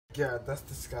Yeah, that's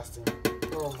disgusting.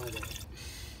 Oh my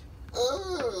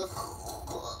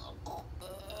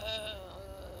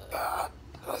god.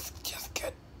 Let's just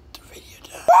get the video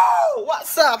done. Whoa!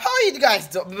 What's up? How are you guys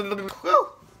doing?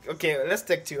 Okay, let's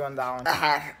take two on that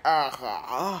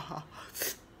one.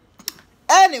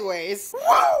 Anyways,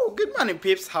 whoa! Good morning,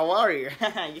 peeps. How are you?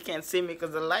 You can't see me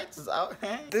because the lights is out.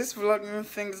 This vlogging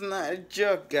thing's not a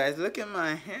joke, guys. Look at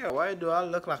my hair. Why do I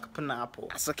look like a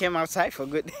pineapple? So I came outside for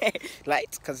good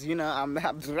lights, because you know I'm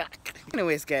black.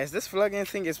 Anyways, guys, this vlogging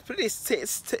thing is pretty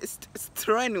strenuous. It's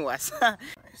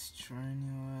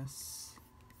strenuous.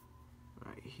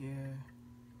 Right here.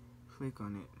 Click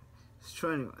on it.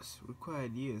 Strenuous.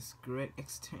 Required use. Great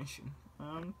extension.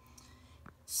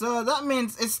 So that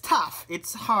means it's tough,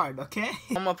 it's hard, okay?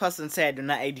 One more person said do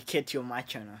not educate you on my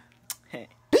channel.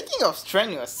 Speaking of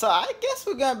strenuous, so I guess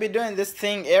we're gonna be doing this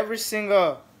thing every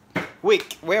single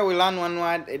week where we learn one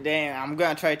word a day. I'm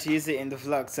gonna try to use it in the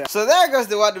vlog. So there goes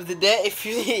the word of the day. If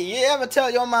you ever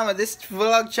tell your mama this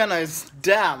vlog channel is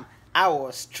damn, I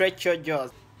will stretch your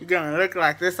jaws. You're gonna look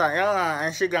like this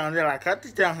and she's gonna be like,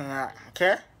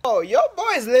 okay? Oh, your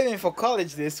boy is leaving for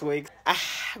college this week.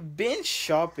 I've been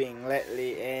shopping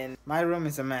lately and my room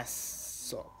is a mess.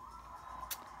 So,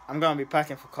 I'm gonna be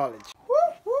packing for college. Woo,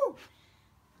 woo.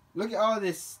 Look at all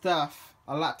this stuff.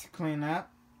 A lot to clean up.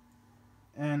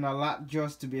 And a lot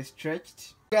just to be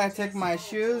stretched. I'm gonna take my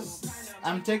shoes.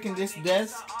 I'm taking this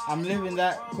desk. I'm leaving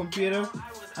that computer.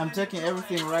 I'm taking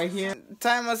everything right here.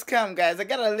 Time has come, guys. I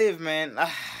gotta leave, man.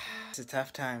 It's a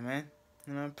tough time, man.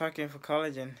 You know, packing for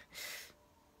college and...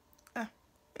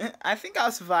 I think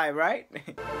I'll survive, right?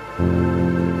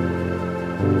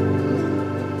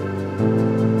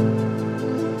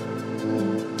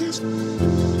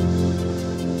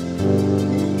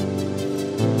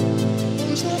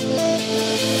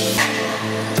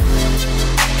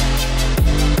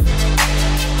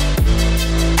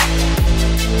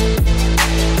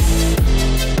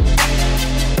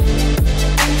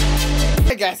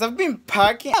 Guys, I've been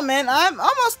parking. Yeah, man, I'm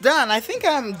almost done. I think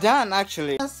I'm done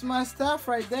actually. That's my stuff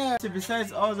right there.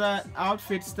 Besides all that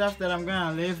outfit stuff that I'm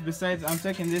gonna leave, besides I'm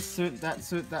taking this suit, that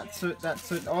suit, that suit, that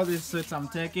suit, all these suits I'm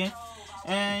taking.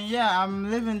 And yeah,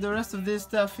 I'm leaving the rest of this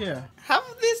stuff here. Half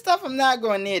of this stuff I'm not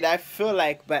gonna need, I feel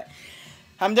like, but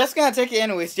I'm just gonna take it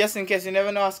anyways, just in case. You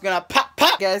never know what's gonna pop.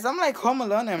 Guys, I'm like home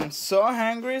alone. I'm so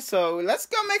hungry, so let's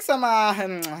go make some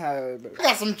I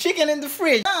got some chicken in the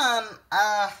fridge.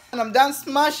 And I'm done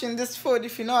smashing this food,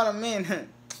 if you know what I mean.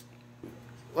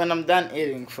 When I'm done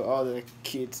eating, for all the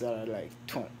kids that are like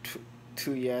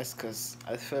 2 years, because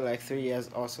I feel like 3 years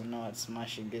also know how to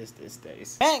smash it these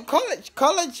days. Man, college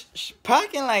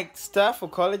packing like stuff for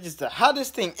college is the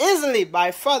hardest thing, easily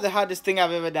by far the hardest thing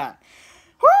I've ever done.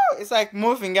 Woo! It's like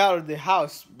moving out of the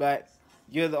house, but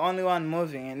you're the only one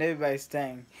moving and everybody's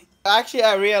staying. Actually,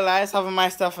 I realized half of my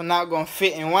stuff are not gonna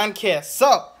fit in one case.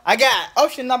 So, I got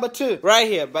option number 2 right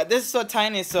here. But this is so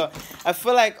tiny, so I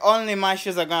feel like only my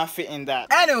shoes are gonna fit in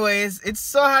that. Anyways, it's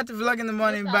so hard to vlog in the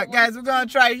morning, but guys, we're gonna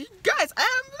try. Guys, I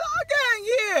am vlogging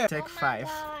here. Take 5.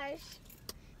 Gosh.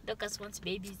 Lucas wants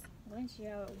babies. When's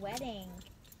your wedding?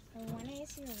 When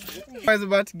is your wedding? I was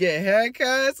about to get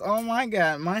haircuts. Oh my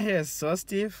god, my hair is so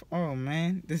stiff. Oh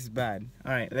man, this is bad.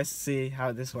 Alright, let's see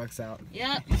how this works out.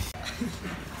 Yep.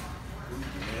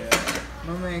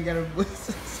 My man got a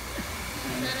boost.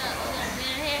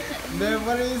 Then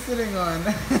what are you sitting on?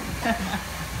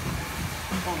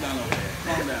 Calm down over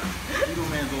there. Calm down. You go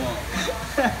man go on.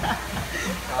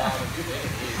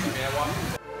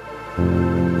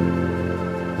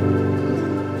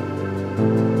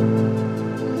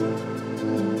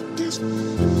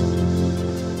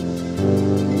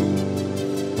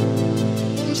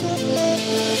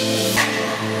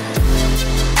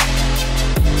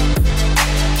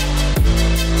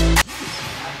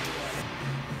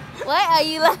 Why are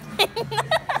you laughing?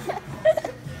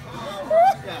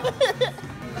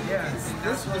 Yes,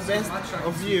 this is the best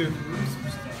of you.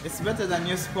 It's better than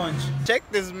your sponge. Check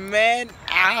this man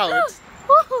out.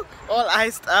 All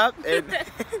iced up and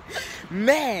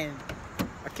man.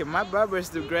 Okay, my barber is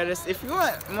the greatest. If you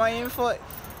want more info,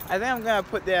 I think I'm gonna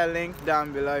put their link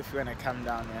down below if you wanna come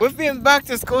down here. We've been back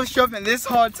to school shopping this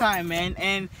whole time, man,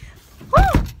 and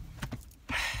woo!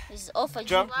 This is all for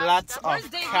dropped you. lots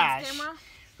of cash.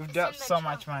 We've dropped so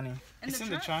much money. It's in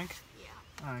the trunk?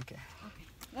 Yeah. Oh, okay.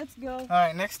 Let's go.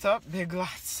 Alright, next up, big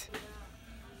lots.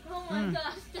 Oh my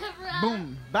gosh, Deborah.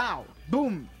 Boom, bow,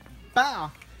 boom,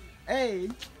 bow. Hey,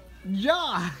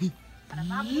 yeah.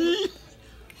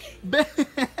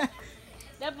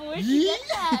 Deborah, where'd you get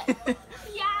that?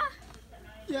 Yeah.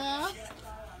 Yeah.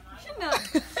 No.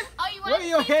 Oh, you want Where to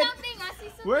your see head? something? I see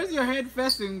something. Where's your head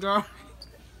facing, girl?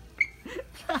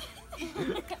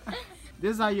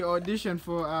 This is how you audition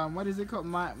for what is it called?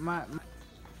 My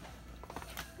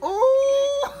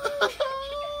Oh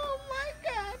my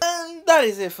god. And that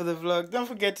is it for the vlog. Don't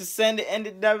forget to send it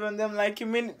and dab on them like you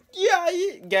mean it. Yeah,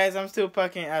 guys, I'm still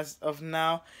packing as of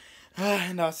now.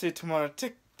 And I'll see you tomorrow.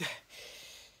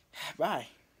 Bye.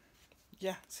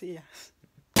 Yeah, see ya.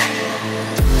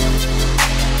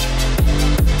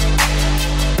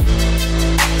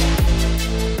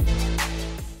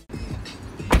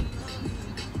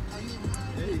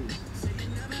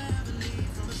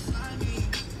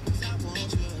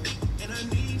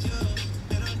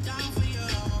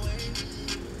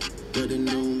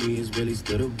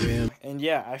 And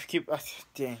yeah, I keep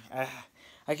dang,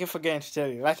 I keep forgetting to tell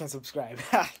you, like and subscribe.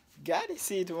 Gotta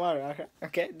see you tomorrow.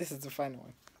 Okay, this is the final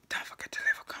one. Don't forget to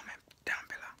leave a comment down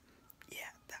below.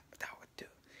 Yeah, that would do.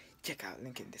 Check out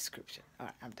link in the description.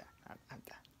 Alright, I'm done. I'm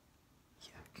done.